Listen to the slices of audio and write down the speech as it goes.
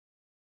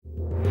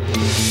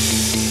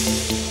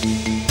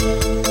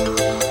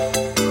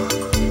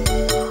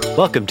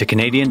Welcome to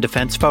Canadian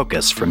Defence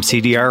Focus from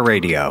CDR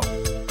Radio,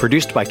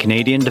 produced by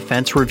Canadian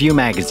Defence Review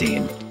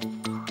magazine.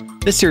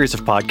 This series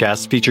of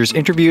podcasts features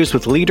interviews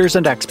with leaders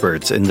and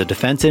experts in the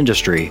defence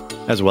industry,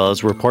 as well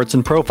as reports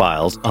and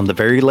profiles on the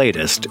very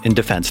latest in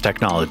defence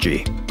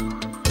technology.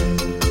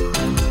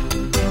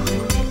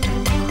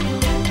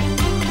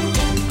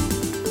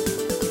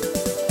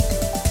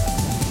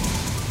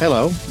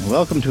 Hello, and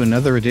welcome to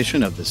another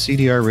edition of the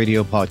CDR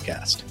Radio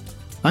Podcast.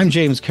 I'm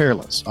James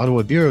Careless,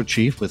 Ottawa Bureau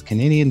Chief with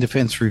Canadian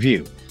Defence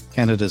Review,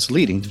 Canada's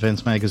leading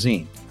defence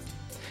magazine.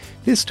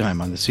 This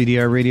time on the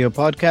CDR Radio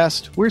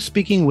Podcast, we're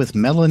speaking with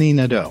Melanie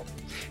Nadeau.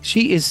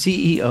 She is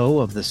CEO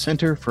of the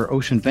Centre for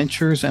Ocean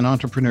Ventures and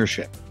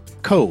Entrepreneurship,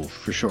 COVE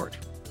for short.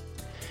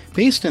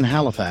 Based in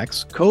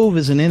Halifax, COVE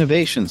is an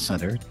innovation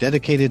centre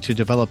dedicated to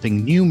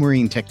developing new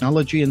marine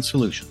technology and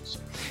solutions.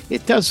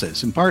 It does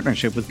this in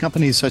partnership with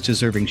companies such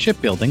as Irving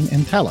Shipbuilding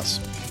and Thales.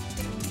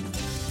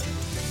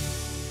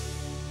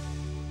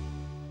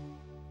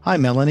 Hi,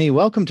 Melanie.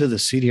 Welcome to the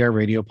CDR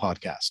Radio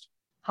Podcast.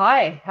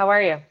 Hi, how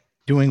are you?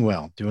 Doing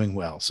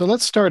well. So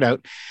let's start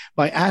out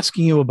by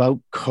asking you about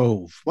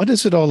COVE. What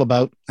is it all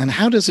about, and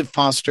how does it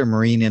foster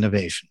marine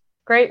innovation?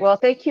 Great. Well,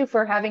 thank you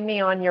for having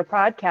me on your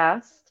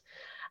podcast.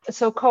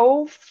 So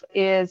COVE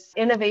is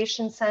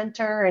Innovation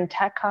Center and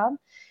Tech Hub,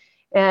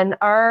 and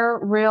our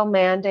real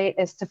mandate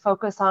is to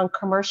focus on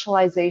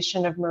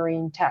commercialization of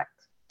marine tech.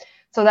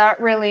 So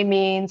that really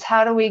means,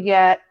 how do we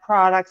get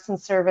products and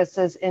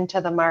services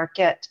into the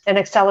market and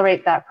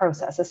accelerate that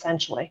process,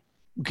 essentially?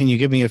 Can you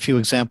give me a few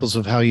examples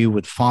of how you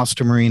would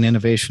foster marine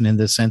innovation in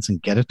this sense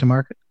and get it to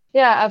market?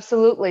 Yeah,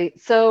 absolutely.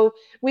 So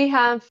we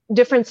have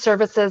different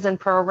services and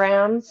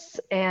programs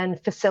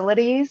and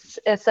facilities,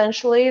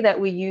 essentially, that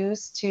we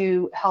use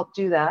to help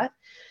do that.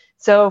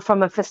 So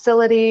from a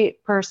facility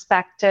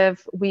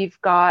perspective, we've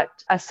got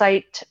a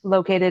site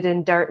located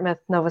in Dartmouth,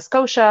 Nova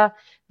Scotia,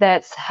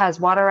 that has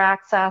water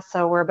access.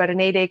 So we're about an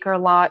 8-acre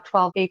lot,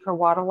 12-acre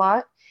water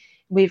lot.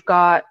 We've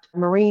got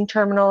marine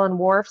terminal and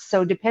wharfs.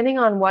 So depending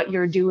on what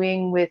you're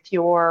doing with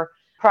your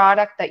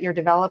product that you're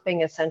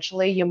developing,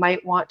 essentially, you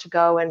might want to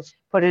go and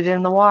put it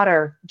in the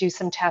water, do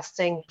some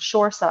testing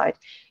shoreside.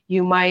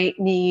 You might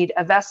need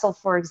a vessel,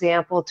 for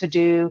example, to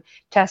do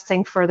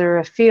testing further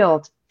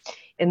afield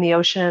in the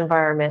ocean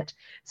environment.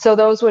 So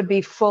those would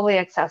be fully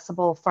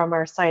accessible from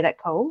our site at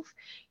COVE.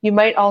 You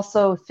might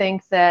also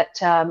think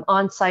that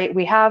on site,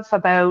 we have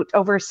about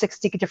over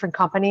 60 different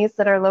companies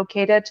that are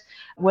located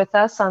with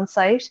us on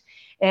site.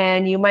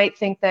 And you might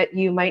think that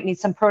you might need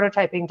some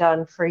prototyping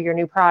done for your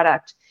new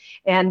product.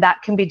 And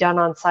that can be done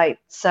on site.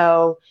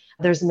 So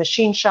there's a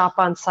machine shop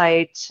on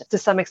site, to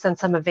some extent,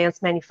 some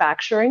advanced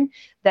manufacturing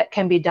that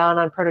can be done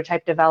on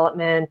prototype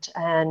development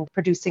and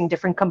producing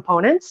different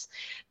components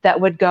that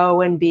would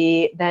go and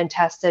be then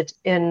tested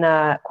in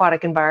an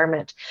aquatic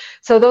environment.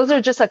 So those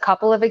are just a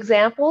couple of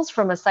examples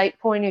from a site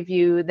point of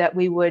view that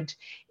we would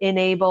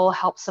enable,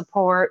 help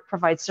support,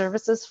 provide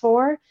services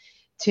for,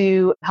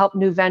 to help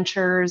new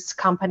ventures,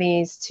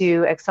 companies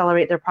to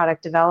accelerate their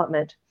product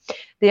development.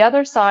 The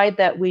other side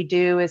that we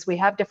do is we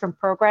have different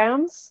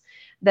programs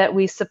that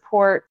we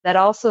support that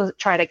also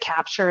try to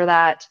capture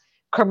that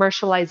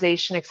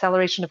commercialization,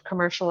 acceleration of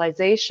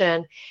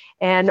commercialization.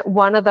 And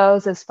one of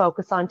those is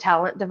focused on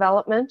talent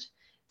development.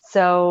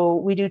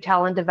 So we do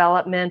talent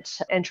development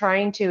and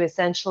trying to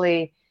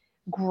essentially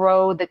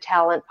grow the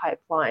talent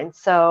pipeline.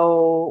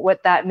 So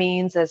what that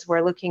means is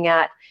we're looking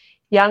at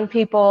young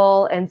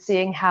people and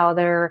seeing how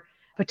they're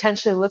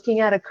potentially looking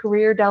at a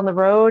career down the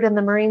road in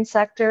the marine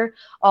sector,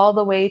 all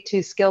the way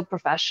to skilled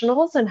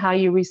professionals and how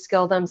you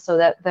reskill them so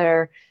that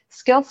their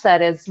skill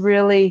set is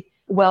really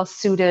well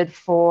suited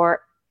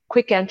for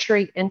quick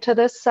entry into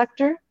this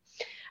sector.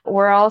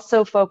 We're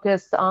also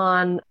focused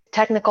on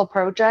technical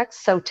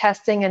projects, so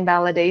testing and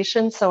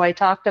validation. So I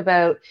talked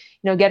about,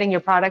 getting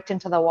your product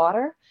into the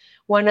water.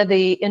 One of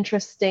the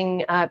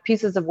interesting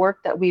pieces of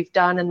work that we've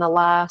done in the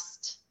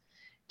last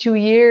 2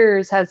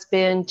 years has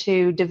been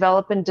to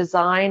develop and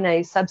design a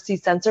subsea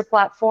sensor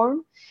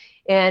platform.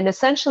 And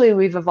essentially,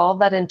 we've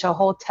evolved that into a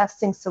whole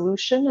testing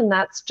solution, and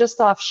that's just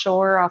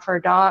offshore, off our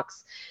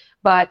docks.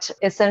 But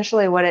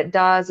essentially what it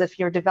does, if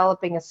you're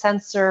developing a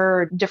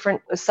sensor,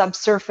 different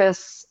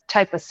subsurface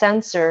type of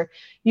sensor,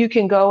 you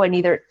can go and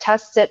either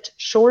test it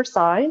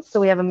shoreside.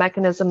 So we have a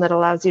mechanism that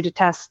allows you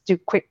to do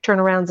quick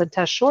turnarounds and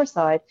test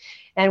shoreside.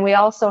 And we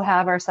also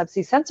have our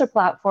subsea sensor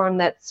platform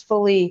that's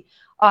fully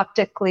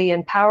optically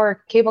and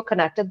power cable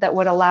connected that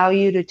would allow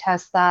you to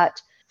test that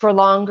for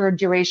longer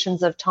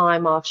durations of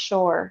time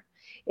offshore.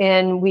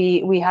 And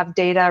we have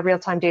data,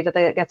 real-time data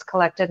that gets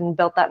collected and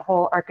built that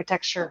whole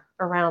architecture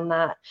around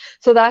that.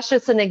 So that's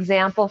just an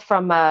example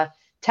from a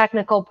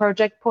technical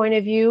project point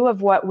of view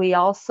of what we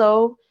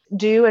also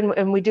do.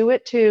 And we do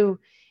it to,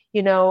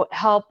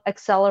 help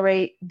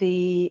accelerate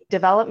the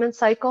development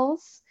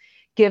cycles,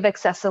 give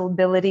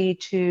accessibility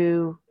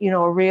to,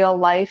 a real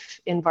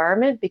life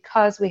environment,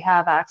 because we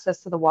have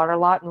access to the water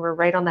lot and we're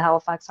right on the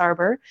Halifax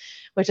Harbor,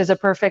 which is a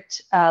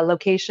perfect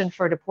location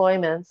for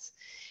deployments.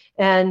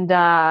 And,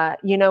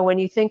 when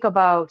you think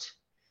about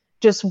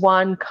just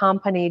one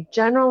company.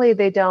 Generally,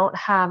 they don't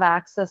have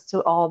access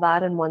to all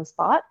that in one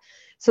spot.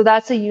 So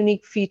that's a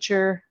unique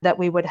feature that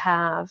we would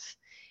have.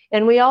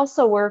 And we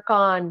also work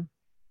on,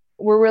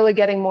 we're really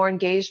getting more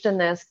engaged in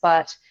this,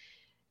 but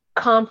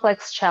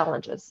complex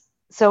challenges.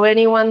 So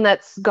anyone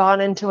that's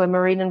gone into a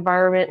marine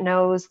environment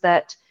knows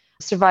that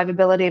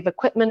survivability of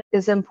equipment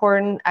is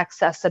important,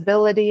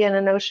 accessibility in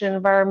an ocean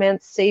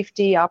environment,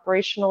 safety,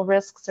 operational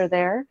risks are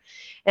there.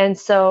 And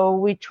so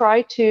we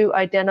try to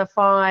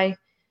identify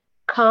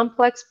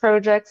complex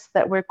projects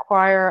that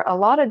require a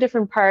lot of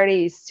different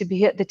parties to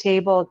be at the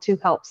table to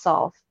help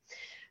solve.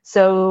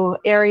 So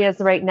areas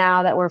right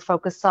now that we're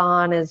focused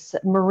on is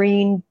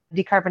marine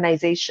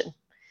decarbonization,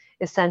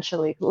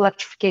 essentially,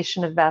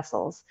 electrification of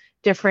vessels,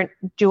 different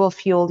dual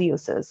fuel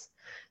uses.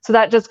 So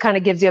that just kind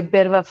of gives you a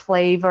bit of a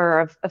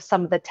flavor of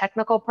some of the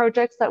technical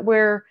projects that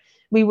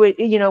we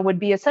would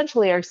be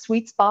essentially our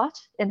sweet spot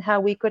in how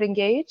we could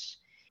engage.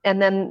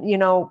 And then,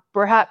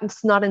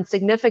 perhaps not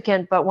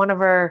insignificant, but one of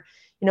our,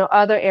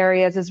 other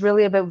areas is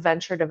really about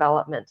venture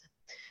development.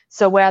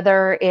 So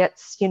whether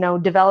it's,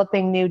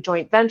 developing new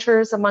joint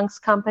ventures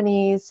amongst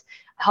companies,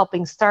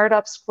 helping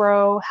startups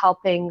grow,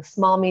 helping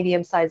small,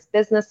 medium-sized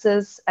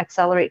businesses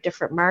accelerate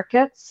different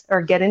markets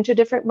or get into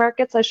different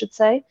markets, I should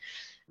say.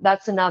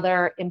 That's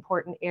another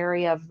important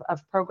area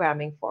of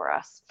programming for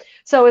us.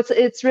 So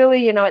it's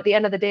really, at the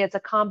end of the day, it's a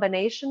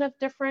combination of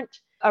different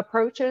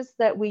approaches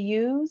that we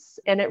use.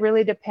 And it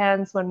really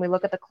depends when we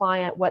look at the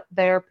client, what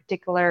their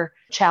particular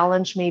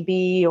challenge may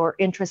be or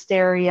interest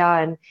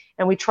area.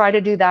 And we try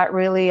to do that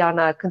really on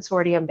a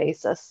consortium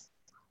basis.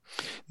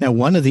 Now,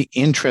 one of the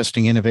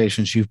interesting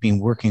innovations you've been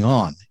working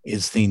on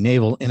is the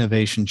Naval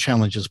Innovation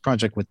Challenges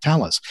project with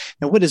Thales.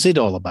 Now, what is it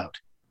all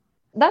about?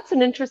 That's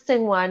an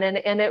interesting one,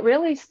 and it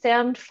really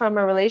stemmed from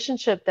a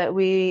relationship that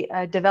we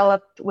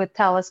developed with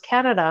Thales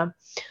Canada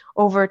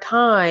over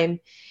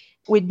time.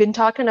 We'd been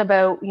talking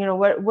about,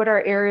 what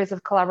are areas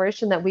of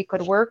collaboration that we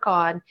could work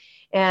on,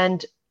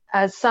 and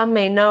as some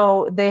may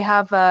know, they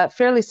have a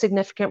fairly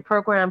significant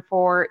program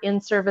for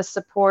in-service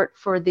support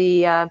for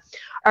the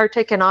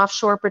Arctic and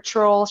offshore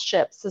patrol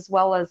ships, as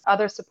well as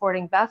other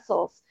supporting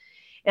vessels,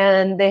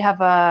 and they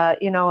have a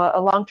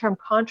long-term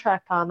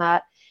contract on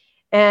that.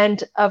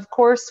 And of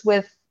course,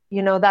 with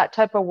that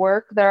type of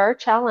work, there are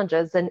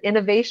challenges and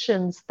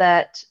innovations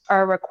that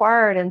are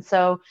required. And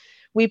so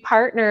we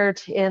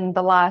partnered in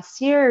the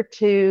last year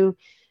to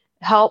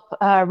help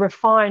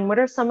refine what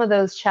are some of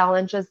those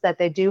challenges that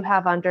they do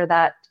have under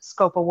that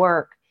scope of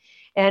work.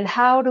 And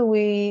how do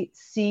we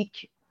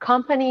seek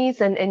companies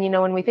and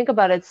when we think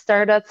about it,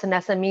 startups and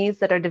SMEs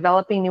that are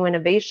developing new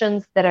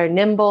innovations that are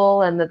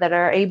nimble and that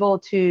are able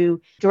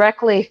to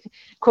directly,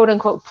 quote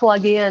unquote,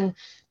 plug in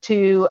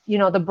to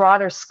the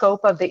broader scope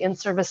of the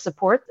in-service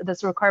support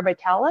that's required by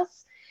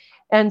Thales.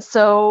 And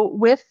so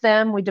with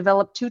them, we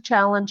developed two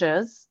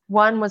challenges.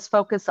 One was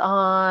focused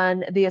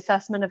on the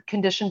assessment of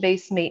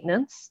condition-based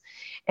maintenance,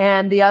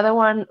 and the other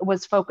one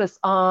was focused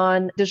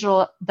on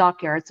digital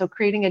dockyard. So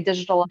creating a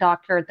digital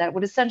dockyard that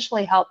would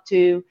essentially help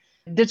to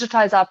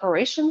digitize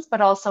operations,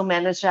 but also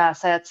manage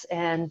assets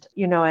and,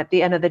 at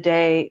the end of the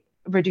day,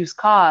 reduce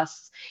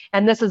costs.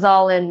 And this is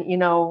all in,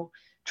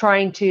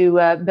 trying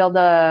to build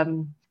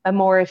a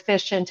more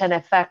efficient and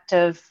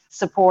effective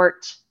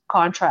support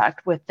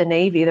contract with the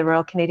Navy, the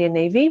Royal Canadian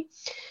Navy.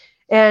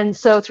 And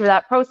so through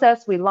that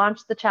process, we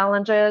launched the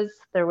challenges.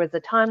 There was a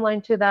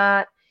timeline to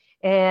that.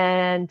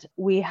 And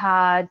we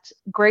had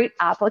great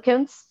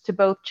applicants to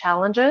both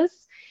challenges.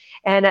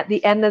 And at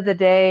the end of the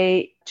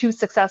day, two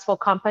successful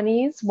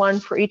companies, one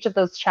for each of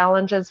those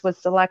challenges, was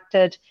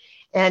selected.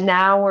 And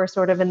now we're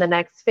sort of in the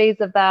next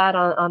phase of that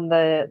on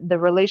the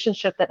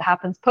relationship that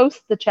happens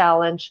post the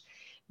challenge.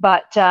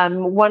 But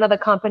one of the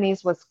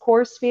companies was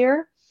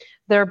CoreSphere.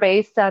 They're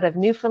based out of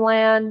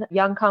Newfoundland,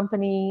 young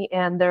company,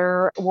 and they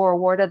were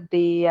awarded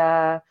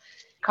the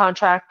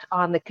contract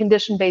on the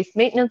condition-based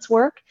maintenance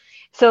work.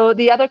 So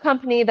the other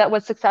company that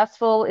was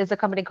successful is a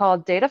company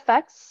called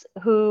DataFX,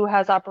 who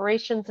has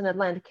operations in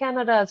Atlantic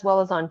Canada as well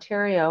as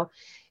Ontario,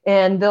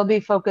 and they'll be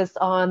focused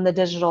on the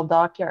digital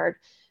dockyard.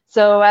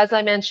 So as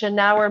I mentioned,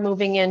 now we're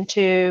moving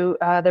into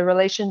the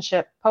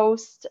relationship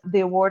post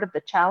the award of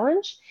the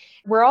challenge.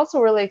 We're also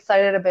really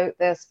excited about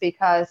this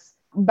because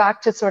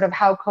back to sort of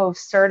how Cove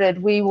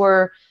started, we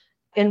were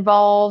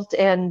involved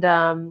and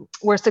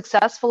were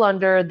successful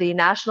under the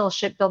National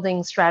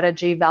Shipbuilding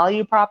Strategy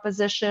value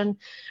proposition,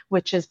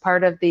 which is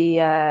part of the,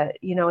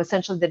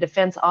 essentially the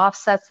defense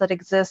offsets that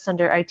exist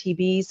under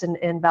ITBs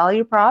and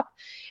value prop.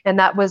 And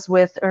that was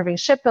with Irving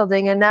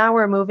Shipbuilding. And now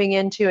we're moving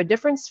into a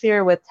different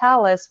sphere with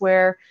Thales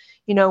where,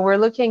 we're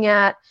looking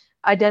at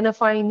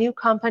identifying new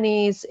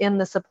companies in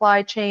the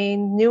supply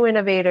chain, new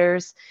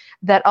innovators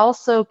that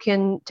also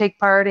can take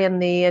part in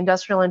the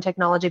industrial and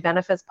technology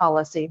benefits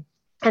policy.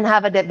 and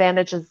have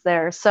advantages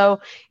there. So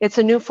it's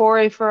a new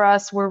foray for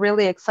us. We're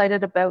really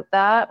excited about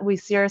that. We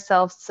see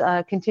ourselves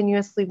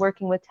continuously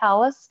working with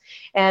Thales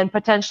and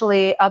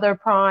potentially other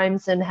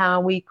primes and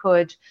how we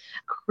could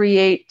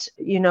create,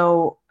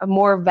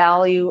 more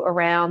value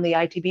around the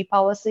ITB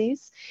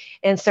policies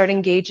and start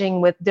engaging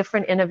with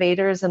different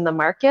innovators in the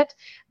market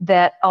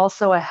that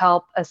also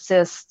help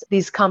assist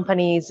these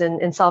companies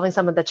in solving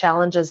some of the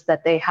challenges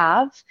that they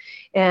have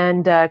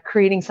and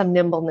creating some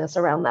nimbleness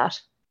around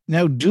that.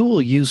 Now,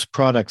 dual-use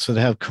products that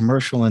have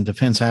commercial and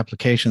defense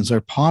applications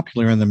are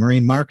popular in the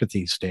marine market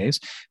these days.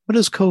 What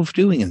is Cove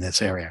doing in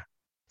this area?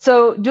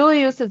 So dual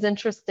use is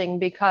interesting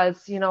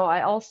because,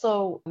 I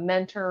also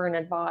mentor and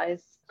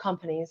advise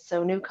companies,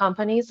 so new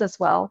companies as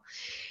well.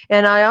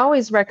 And I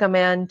always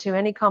recommend to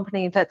any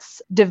company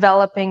that's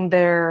developing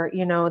their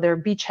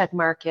beachhead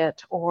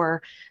market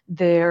or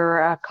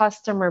their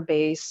customer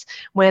base,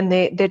 when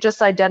they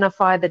just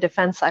identify the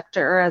defense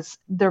sector as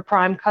their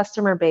prime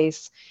customer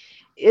base,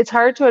 it's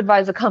hard to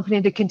advise a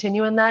company to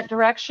continue in that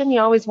direction. You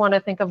always want to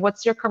think of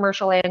what's your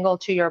commercial angle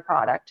to your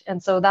product.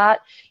 And so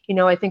that,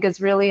 I think is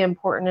really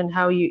important in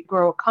how you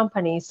grow a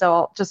company. So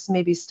I'll just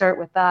maybe start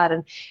with that.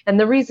 And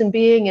the reason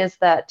being is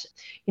that,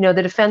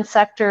 the defense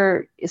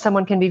sector,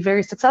 someone can be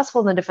very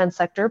successful in the defense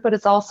sector, but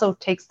it also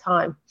takes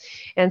time.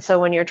 And so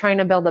when you're trying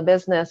to build a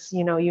business,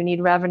 you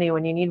need revenue,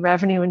 and you need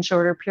revenue in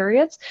shorter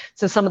periods.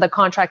 So some of the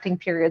contracting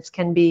periods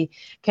can be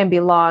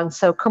long.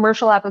 So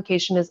commercial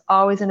application is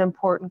always an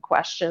important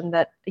question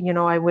that,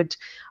 I would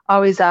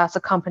always ask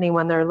a company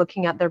when they're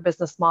looking at their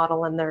business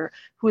model and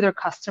who their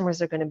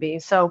customers are going to be.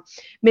 So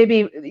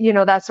maybe,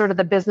 that's sort of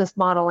the business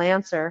model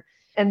answer.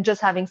 And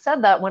just having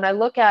said that, when I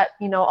look at,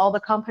 all the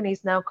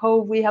companies now,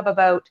 Cove, we have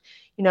about,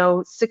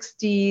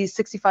 60,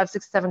 65,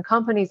 67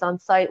 companies on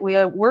site.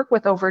 We work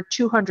with over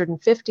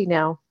 250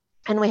 now,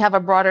 and we have a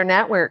broader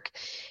network.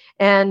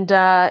 And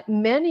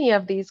many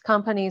of these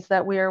companies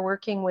that we are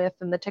working with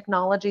and the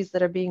technologies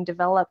that are being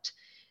developed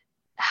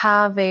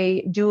have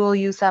a dual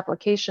use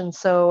application.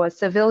 So a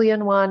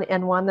civilian one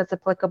and one that's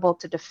applicable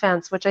to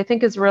defense, which I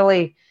think is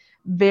really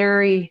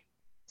very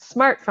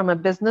smart from a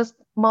business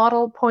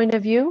model point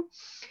of view.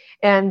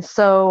 And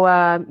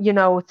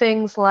so,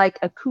 things like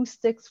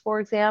acoustics, for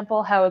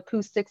example, how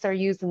acoustics are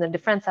used in the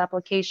defense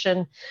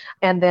application,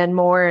 and then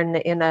more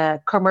in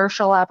a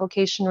commercial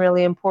application,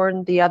 really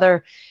important. The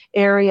other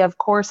area, of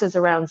course, is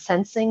around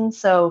sensing.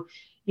 So,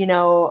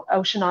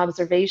 ocean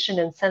observation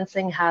and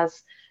sensing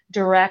has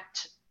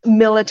direct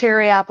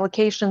military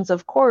applications,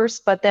 of course,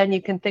 but then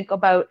you can think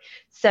about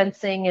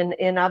sensing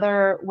in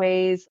other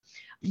ways.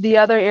 The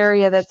other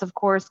area that's, of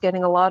course,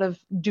 getting a lot of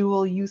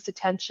dual use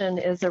attention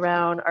is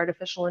around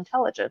artificial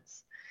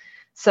intelligence.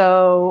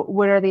 So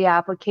what are the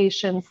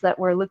applications that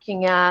we're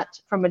looking at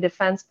from a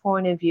defense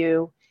point of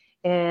view,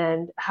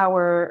 and how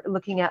we're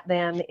looking at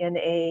them in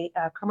a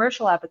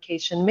commercial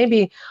application?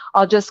 Maybe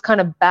I'll just kind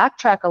of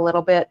backtrack a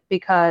little bit,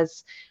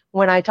 because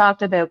when I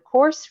talked about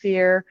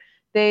CoreSphere,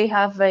 they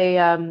have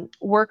a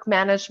work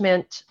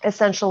management,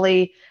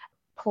 essentially,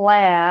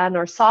 plan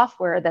or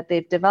software that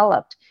they've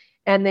developed,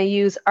 and they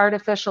use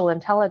artificial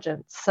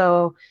intelligence.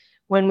 So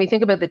when we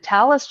think about the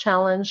Thales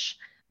challenge,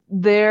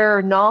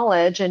 their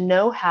knowledge and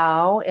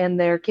know-how and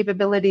their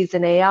capabilities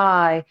in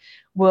AI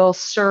will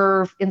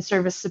serve in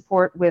service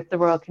support with the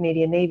Royal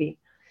Canadian Navy.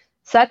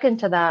 Second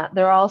to that,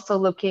 they're also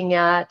looking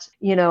at,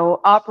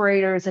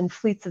 operators and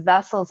fleets of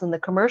vessels in the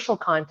commercial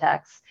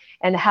context,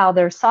 and how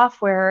their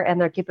software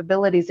and their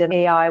capabilities in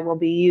AI will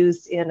be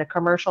used in a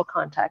commercial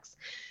context.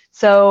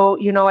 So,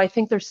 I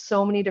think there's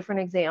so many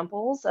different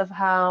examples of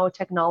how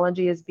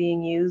technology is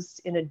being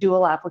used in a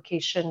dual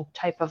application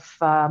type of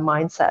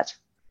mindset.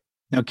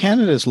 Now,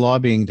 Canada is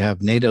lobbying to have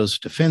Nadeau's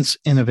Defense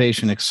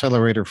Innovation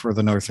Accelerator for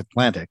the North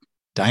Atlantic,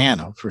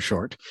 DIANA for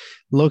short,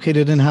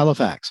 located in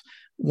Halifax.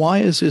 Why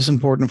is this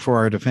important for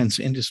our defense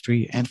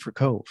industry and for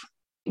Cove?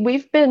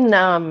 We've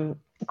been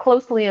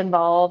closely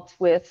involved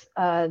with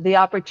the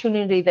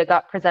opportunity that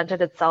got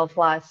presented itself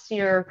last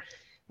year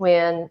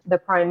when the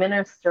Prime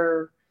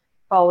Minister,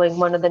 following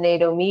one of the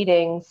Nadeau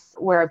meetings,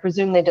 where I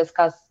presume they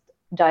discussed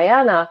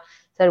DIANA,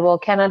 said, well,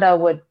 Canada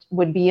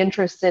would be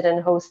interested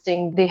in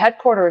hosting the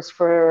headquarters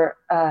for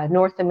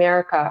North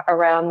America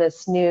around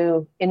this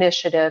new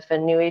initiative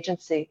and new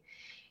agency.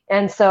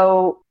 And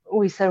so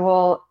we said,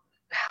 well,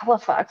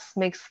 Halifax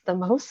makes the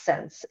most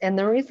sense. And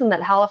the reason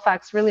that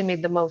Halifax really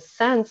made the most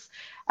sense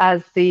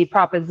as the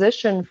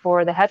proposition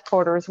for the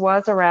headquarters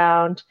was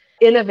around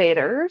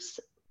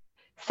innovators,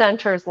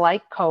 centers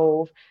like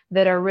Cove,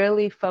 that are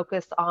really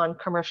focused on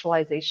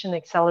commercialization,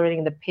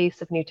 accelerating the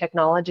pace of new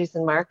technologies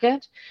in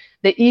market.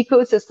 The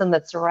ecosystem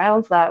that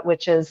surrounds that,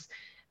 which is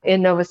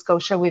in Nova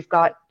Scotia, we've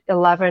got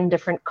 11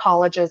 different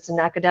colleges and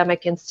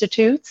academic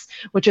institutes,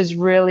 which is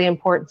really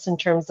important in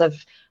terms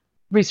of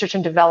research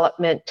and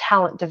development,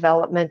 talent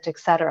development, et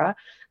cetera.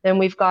 Then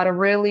we've got a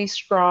really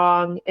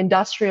strong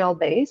industrial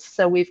base.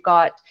 So we've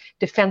got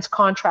defense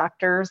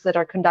contractors that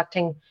are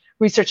conducting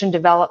research and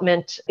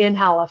development in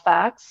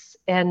Halifax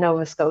and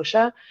Nova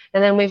Scotia.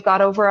 And then we've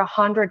got over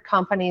 100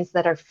 companies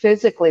that are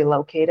physically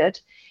located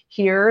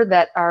here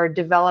that are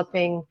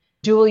developing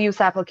dual use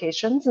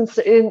applications. And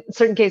so in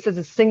certain cases,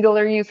 it's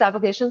singular use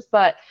applications,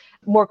 but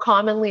more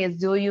commonly is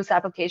dual use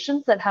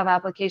applications that have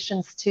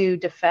applications to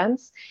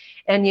defense.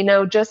 And,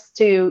 just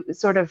to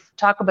sort of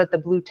talk about the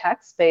blue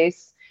tech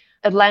space,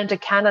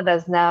 Atlantic Canada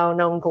is now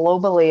known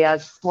globally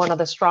as one of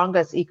the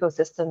strongest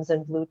ecosystems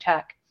in blue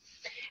tech.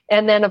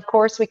 And then, of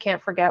course, we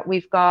can't forget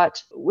we've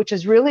got, which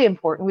is really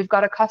important, we've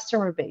got a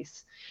customer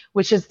base,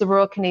 which is the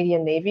Royal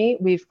Canadian Navy.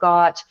 We've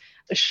got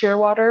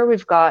Shearwater,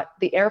 we've got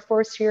the Air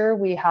Force here,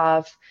 we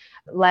have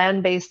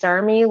land-based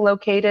army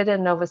located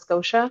in Nova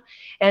Scotia.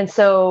 And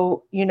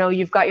so,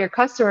 you've got your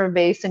customer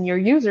base and your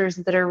users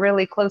that are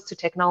really close to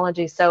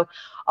technology. So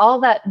all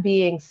that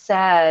being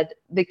said,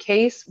 the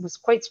case was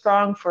quite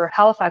strong for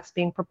Halifax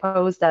being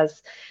proposed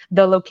as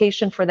the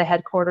location for the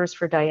headquarters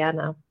for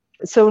Diana.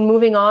 So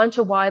moving on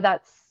to why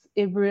that's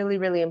really,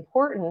 really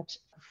important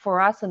for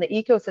us and the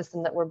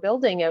ecosystem that we're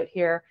building out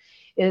here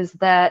is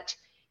that,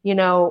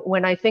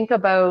 when I think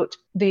about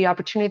the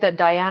opportunity that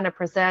Diana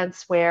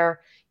presents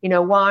where,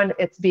 one,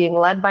 it's being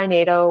led by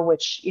Nadeau,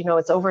 which,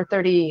 it's over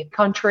 30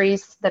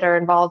 countries that are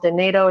involved in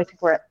Nadeau. I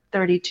think we're at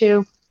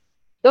 32.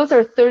 Those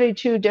are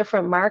 32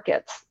 different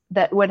markets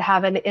that would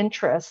have an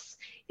interest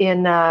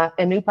in a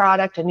new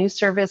product, a new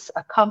service,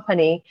 a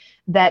company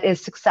that is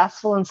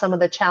successful in some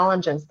of the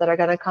challenges that are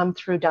going to come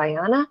through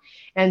Diana.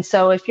 And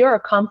so if you're a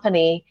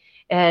company,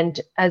 and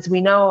as we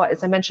know,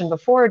 as I mentioned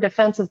before,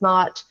 defense is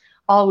not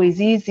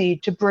always easy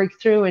to break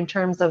through in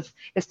terms of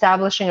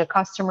establishing a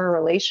customer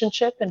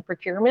relationship and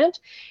procurement.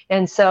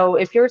 And so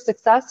if you're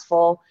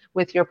successful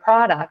with your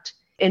product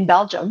in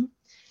Belgium,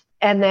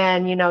 and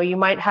then, you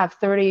might have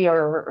 30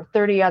 or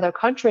 30 other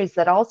countries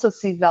that also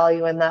see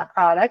value in that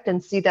product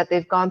and see that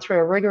they've gone through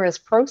a rigorous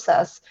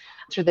process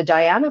through the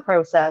Diana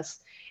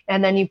process.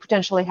 And then you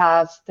potentially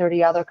have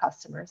 30 other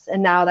customers.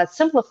 And now that's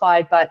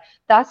simplified, but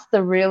that's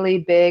the really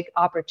big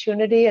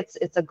opportunity. It's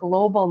a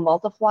global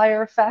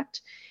multiplier effect.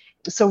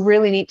 So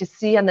really neat to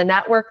see. And the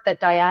network that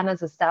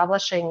Diana's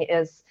establishing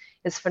is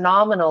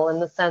phenomenal in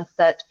the sense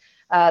that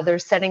they're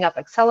setting up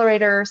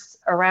accelerators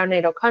around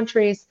NATO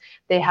countries.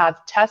 They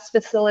have test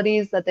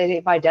facilities that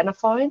they've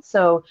identified.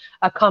 So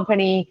a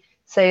company,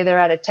 say they're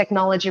at a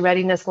technology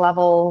readiness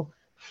level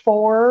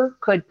 4,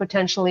 could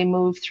potentially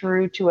move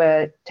through to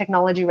a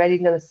technology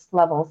readiness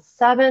level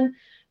 7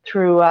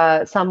 through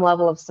some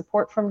level of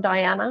support from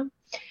Diana.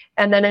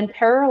 And then in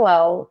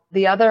parallel,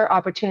 the other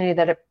opportunity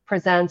that it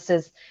presents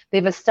is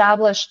they've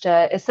established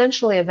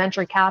essentially a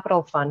venture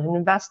capital fund, an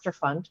investor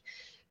fund,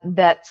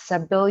 that's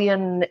 €1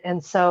 billion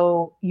and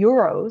so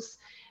euros,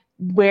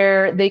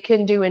 where they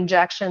can do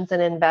injections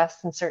and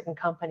invest in certain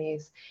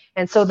companies.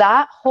 And so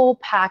that whole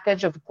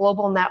package of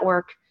global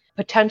network,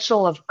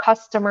 potential of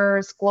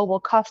customers,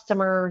 global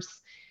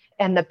customers,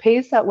 and the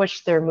pace at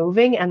which they're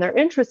moving and their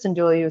interest in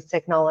dual use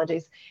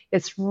technologies,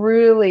 it's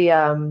really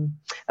a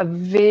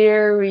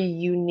very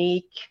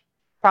unique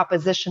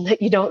proposition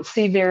that you don't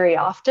see very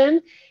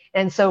often.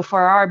 And so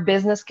for our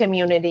business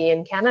community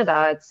in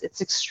Canada,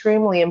 it's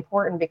extremely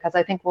important because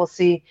I think we'll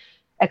see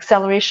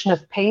acceleration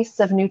of pace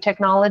of new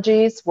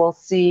technologies. We'll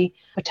see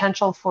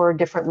potential for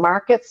different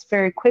markets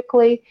very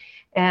quickly.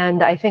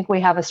 And I think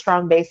we have a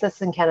strong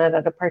basis in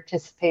Canada to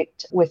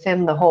participate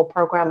within the whole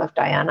program of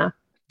Diana.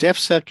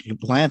 DefSec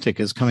Atlantic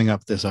is coming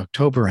up this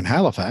October in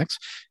Halifax.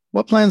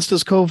 What plans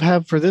does Cove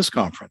have for this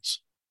conference?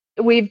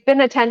 We've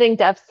been attending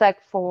DefSec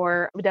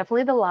for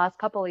definitely the last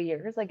couple of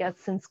years, I guess,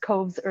 since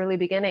Cove's early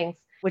beginnings,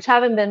 which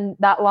haven't been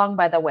that long,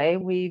 by the way.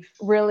 We've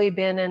really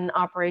been in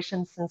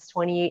operation since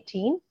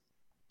 2018.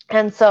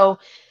 And so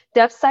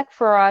DefSec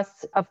for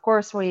us, of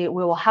course, we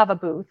will have a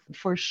booth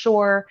for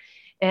sure.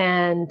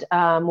 And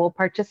we'll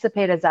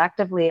participate as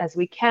actively as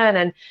we can.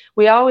 And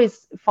we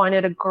always find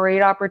it a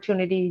great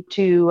opportunity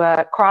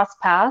to cross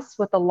paths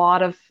with a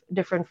lot of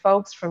different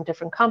folks from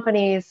different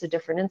companies to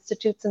different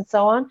institutes and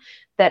so on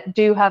that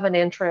do have an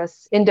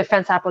interest in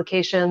defense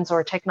applications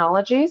or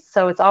technologies.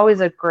 So it's always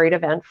a great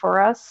event for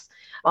us.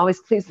 Always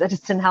pleased that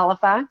it's in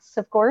Halifax,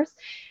 of course.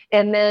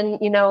 And then,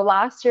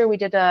 last year we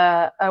did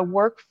a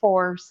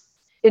workforce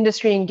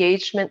industry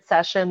engagement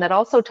session that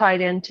also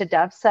tied into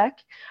DevSec.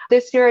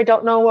 This year, I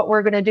don't know what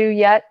we're going to do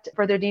yet,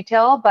 further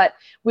detail, but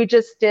we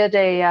just did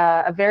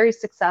a very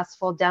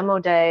successful demo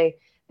day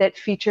that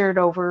featured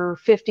over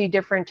 50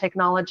 different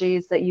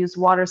technologies that use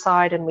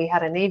waterside, and we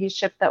had a Navy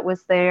ship that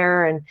was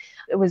there, and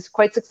it was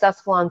quite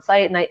successful on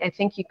site. And I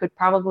think you could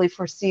probably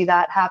foresee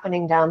that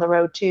happening down the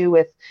road too,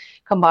 with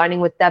combining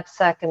with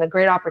DevSec, and a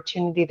great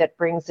opportunity that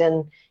brings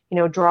in,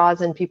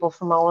 draws in people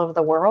from all over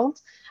the world.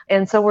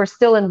 And so we're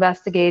still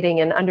investigating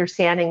and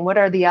understanding what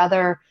are the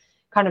other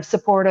kind of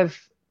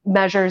supportive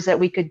measures that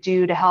we could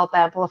do to help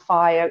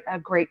amplify a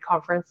great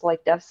conference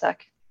like DevSec.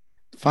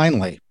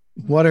 Finally,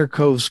 what are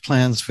Cove's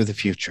plans for the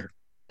future?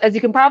 As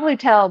you can probably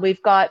tell,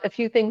 we've got a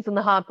few things in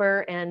the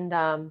hopper,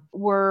 and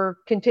we're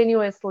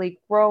continuously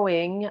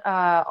growing.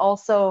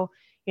 Also,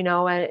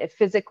 And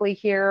physically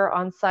here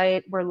on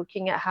site, we're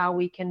looking at how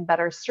we can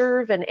better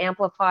serve and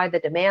amplify the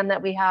demand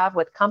that we have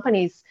with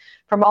companies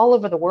from all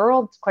over the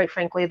world, quite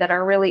frankly, that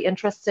are really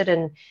interested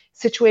in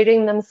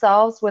situating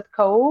themselves with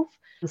Cove.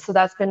 So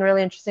that's been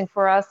really interesting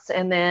for us.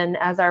 And then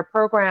as our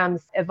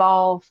programs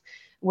evolve,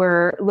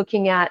 we're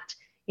looking at,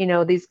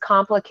 these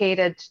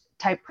complicated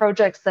type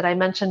projects that I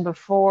mentioned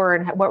before,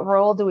 and what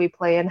role do we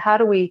play, and how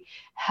do we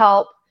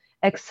help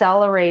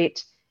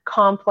accelerate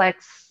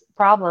complex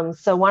problems.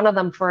 So one of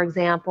them, for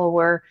example,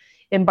 we're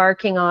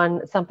embarking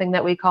on something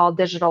that we call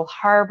Digital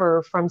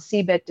Harbor from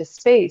seabed to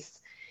space.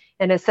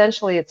 And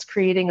essentially it's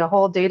creating a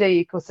whole data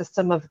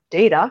ecosystem of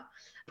data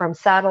from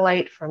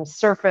satellite, from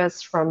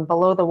surface, from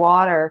below the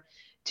water,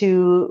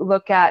 to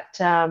look at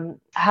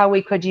how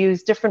we could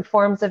use different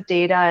forms of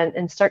data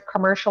and start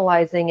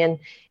commercializing and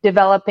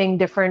developing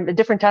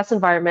different test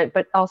environment,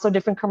 but also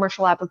different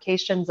commercial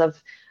applications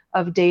of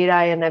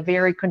data in a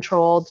very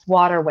controlled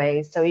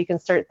waterway. So you can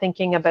start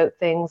thinking about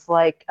things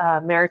like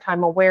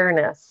maritime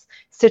awareness,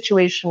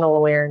 situational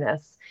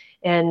awareness,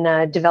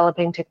 and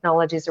developing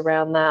technologies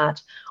around that,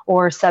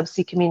 or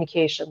subsea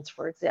communications,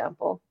 for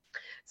example.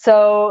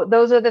 So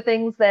those are the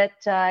things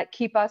that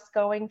keep us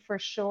going for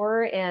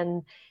sure.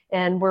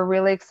 And we're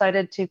really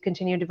excited to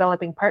continue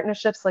developing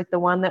partnerships like the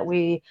one that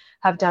we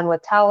have done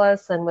with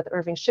Thales and with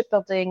Irving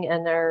Shipbuilding,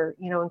 and are,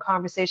 in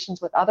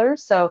conversations with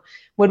others. So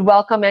would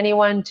welcome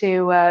anyone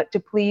to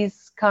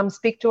please come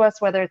speak to us,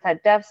 whether it's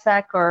at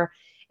DevSec or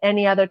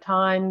any other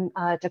time,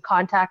 to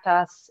contact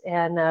us.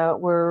 And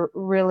we're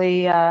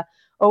really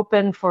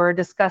open for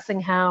discussing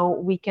how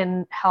we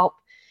can help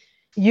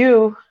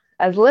you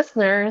as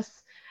listeners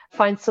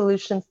find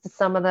solutions to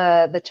some of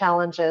the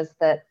challenges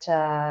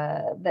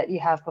that you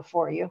have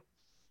before you.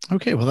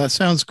 Okay, well, that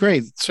sounds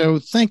great. So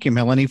thank you,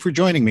 Melanie, for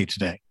joining me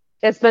today.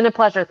 It's been a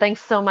pleasure. Thanks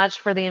so much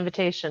for the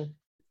invitation.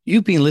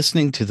 You've been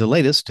listening to the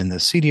latest in the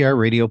CDR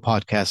Radio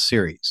podcast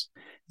series.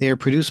 They are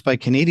produced by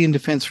Canadian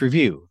Defence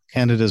Review,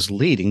 Canada's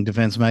leading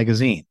defence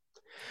magazine.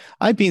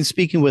 I've been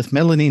speaking with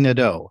Melanie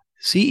Nadeau,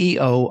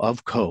 CEO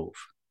of Cove.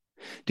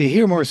 To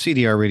hear more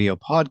CDR Radio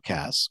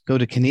podcasts, go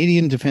to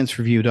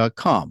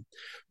CanadianDefenseReview.com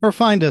or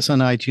find us on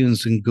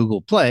iTunes and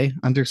Google Play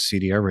under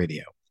CDR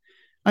Radio.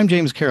 I'm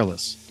James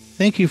Careless.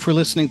 Thank you for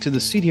listening to the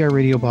CDR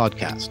Radio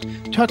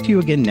podcast. Talk to you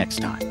again next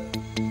time.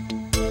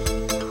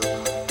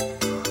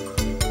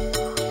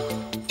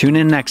 Tune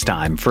in next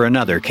time for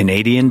another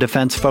Canadian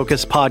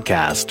Defence-focused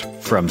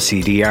podcast from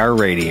CDR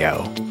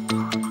Radio.